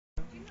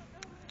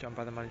Joined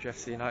by the manager of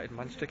FC United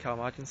Manchester, Karl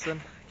Marginson.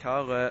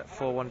 Karl,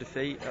 4-1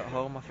 defeat at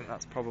home. I think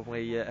that's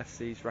probably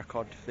FC's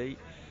record defeat.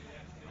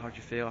 How do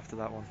you feel after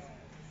that one?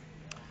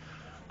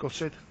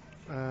 Gutted.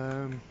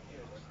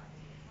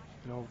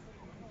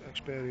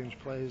 Experienced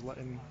players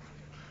letting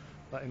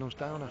us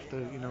down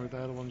after,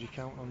 they're the ones you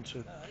count on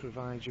to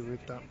provide you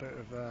with that bit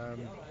of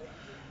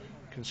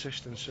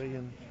consistency,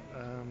 and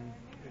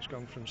it's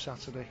gone from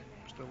Saturday,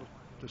 still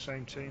the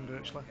same team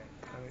virtually,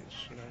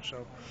 and it's,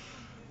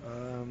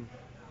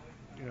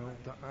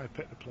 that I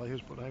pick the players,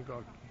 but they've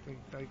got to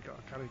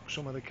carry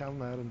some of the can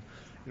there, and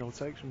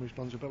take some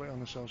responsibility on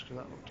themselves, because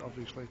that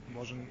obviously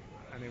wasn't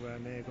anywhere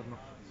near good enough.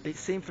 It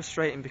seemed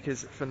frustrating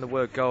because from the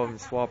word go,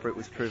 Swarbrick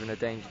was proving a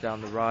danger down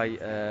the right.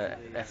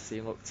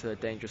 FC looked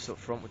dangerous up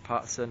front with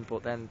Patterson,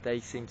 but then they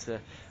seem to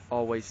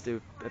always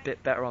do a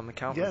bit better on the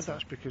counter. Yeah,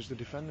 that's because the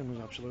defending was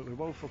absolutely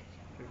woeful.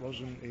 It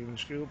wasn't even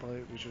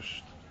schoolboy. It was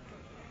just,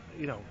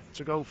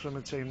 to go from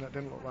a team that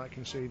didn't look like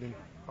conceding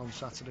on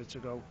Saturday to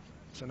go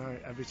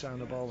tonight, every time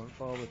the ball went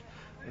forward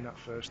in that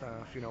first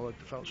half, I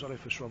felt sorry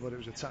for Shrub, but it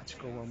was a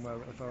tactical one where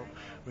I felt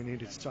we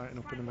needed to tighten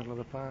up in the middle of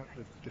the park.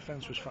 The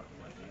defence was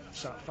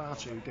sat far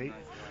too deep,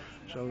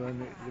 so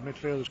then the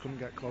midfielders couldn't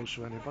get close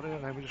to anybody,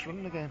 and they were just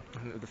running the game.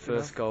 The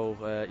first goal,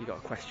 you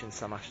got to question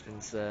Sam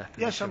Ashton's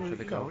position for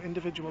the goal.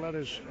 Individual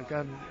errors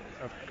again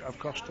have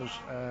cost us.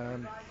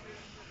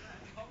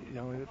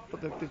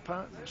 But they're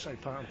part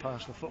and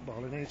parcel of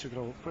football. They need to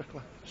grow up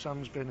quickly.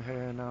 Sam's been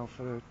here now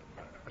for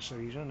a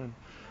season, and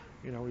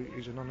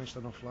he's an honest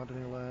enough lad,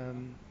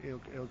 and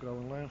he'll grow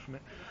and learn from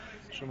it.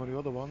 Some of the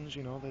other ones,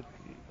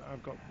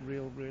 I've got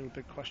real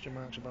big question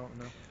marks about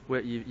them now.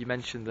 Well, you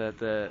mentioned where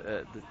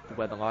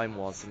the line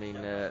was. I mean,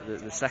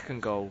 the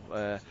second goal.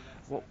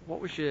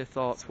 What was your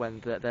thoughts when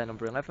their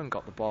number 11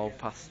 got the ball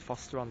past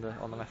Foster on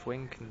the left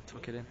wing and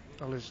took it in?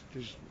 Well,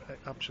 there's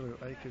absolute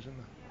acres, isn't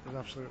there? There's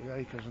absolutely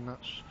acres, and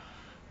that's,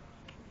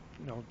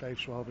 Dave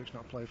Swarbrick's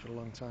not played for a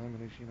long time,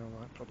 and he's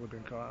probably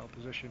been caught out of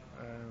position.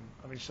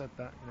 Having said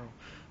that,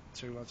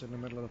 two lads in the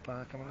middle of the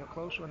park haven't got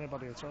close to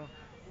anybody at all.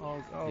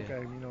 All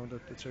game,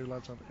 the two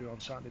lads who on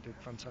Saturday did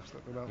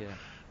fantastically well. Yeah.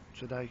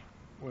 Today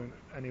weren't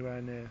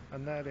anywhere near,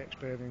 and they're the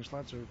experienced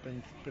lads who've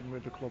been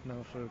with the club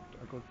now for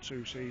a good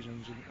 2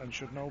 seasons and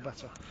should know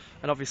better.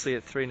 And obviously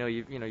at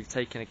 3-0, you've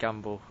taken a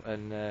gamble,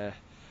 and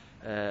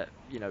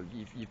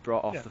you've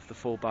brought off the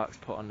full-backs,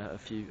 put on a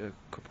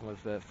couple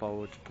of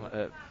forward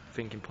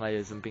thinking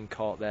players, and been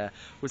caught there.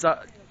 Was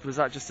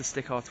that just a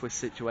stick or twist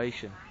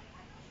situation?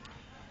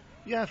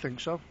 Yeah, I think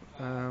so.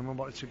 I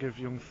wanted to give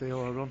young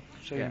Theo a run,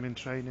 see him in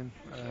training,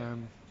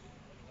 and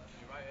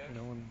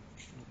we'll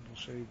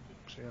see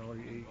how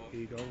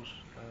he goes.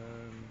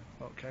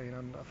 About Kane,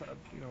 and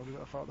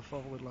I thought the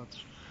forward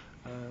lads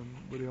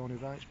were the only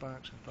right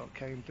backs. I thought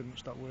Kane didn't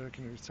stop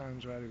working. There was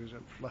times where he was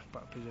at left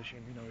back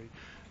position.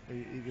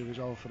 He gave his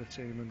all for the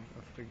team, and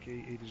I think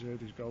he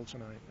deserved his goal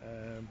tonight.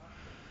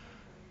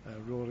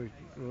 Rory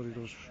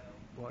does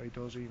what he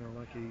does,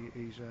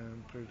 he's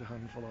proved a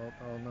handful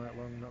all night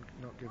long,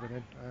 not giving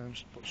in.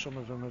 But some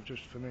of them have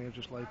just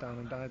laid down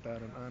and died there,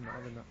 and I'm not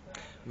having that.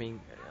 I mean,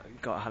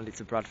 got to hand it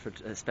to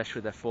Bradford, especially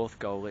their fourth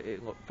goal.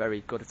 It looked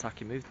very good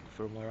attacking move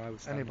from where I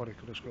was standing. Anybody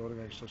could have scored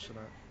against us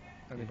tonight.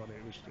 Anybody,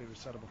 it was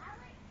terrible.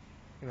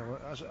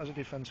 As a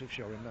defensive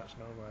showing, that's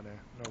nowhere near.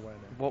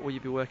 What will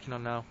you be working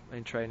on now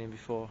in training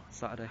before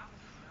Saturday?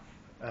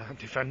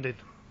 Defending.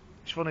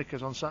 It's funny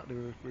because on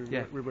Saturday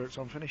we worked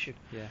on finishing.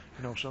 Yeah.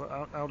 So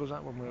how does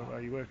that one work? Are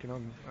you working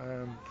on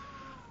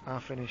our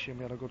finishing?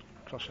 We had a good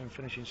crossing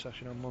finishing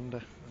session on Monday,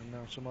 and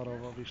now tomorrow,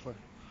 obviously.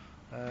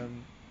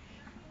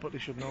 But they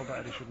should know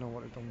better. They should know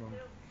what they've done wrong,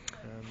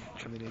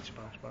 and they need to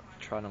bounce back.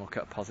 Trying to look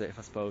at a positive,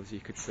 I suppose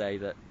you could say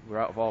that we're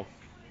out of all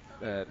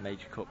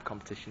major cup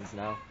competitions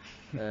now.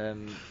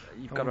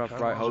 You've got to have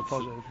bright hopes.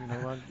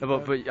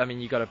 But I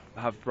mean, you've got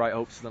to have bright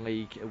hopes for the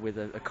league with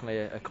a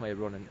clear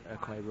run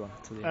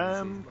to the end of the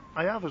season.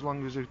 I have, as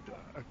long as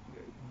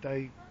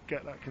they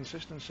get that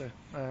consistency.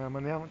 And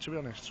they haven't, to be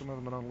honest. Some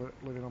of them are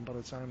living on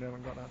better time. They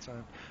haven't got that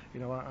time.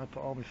 I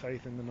put all my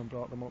faith in them and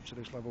brought them up to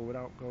this level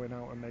without going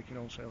out and making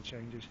wholesale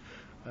changes.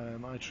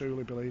 I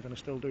truly believe, and I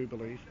still do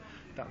believe,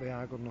 that they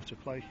are good enough to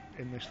play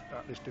in this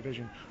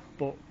division.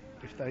 But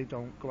if they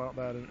don't go out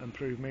there and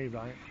prove me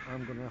right,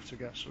 I'm going to have to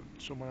get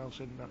someone else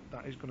in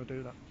that is going to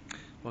do that.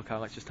 Well,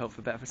 Karl, let's just hope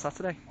for better for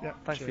Saturday. Yeah,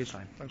 thanks for your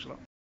time. Thanks a lot.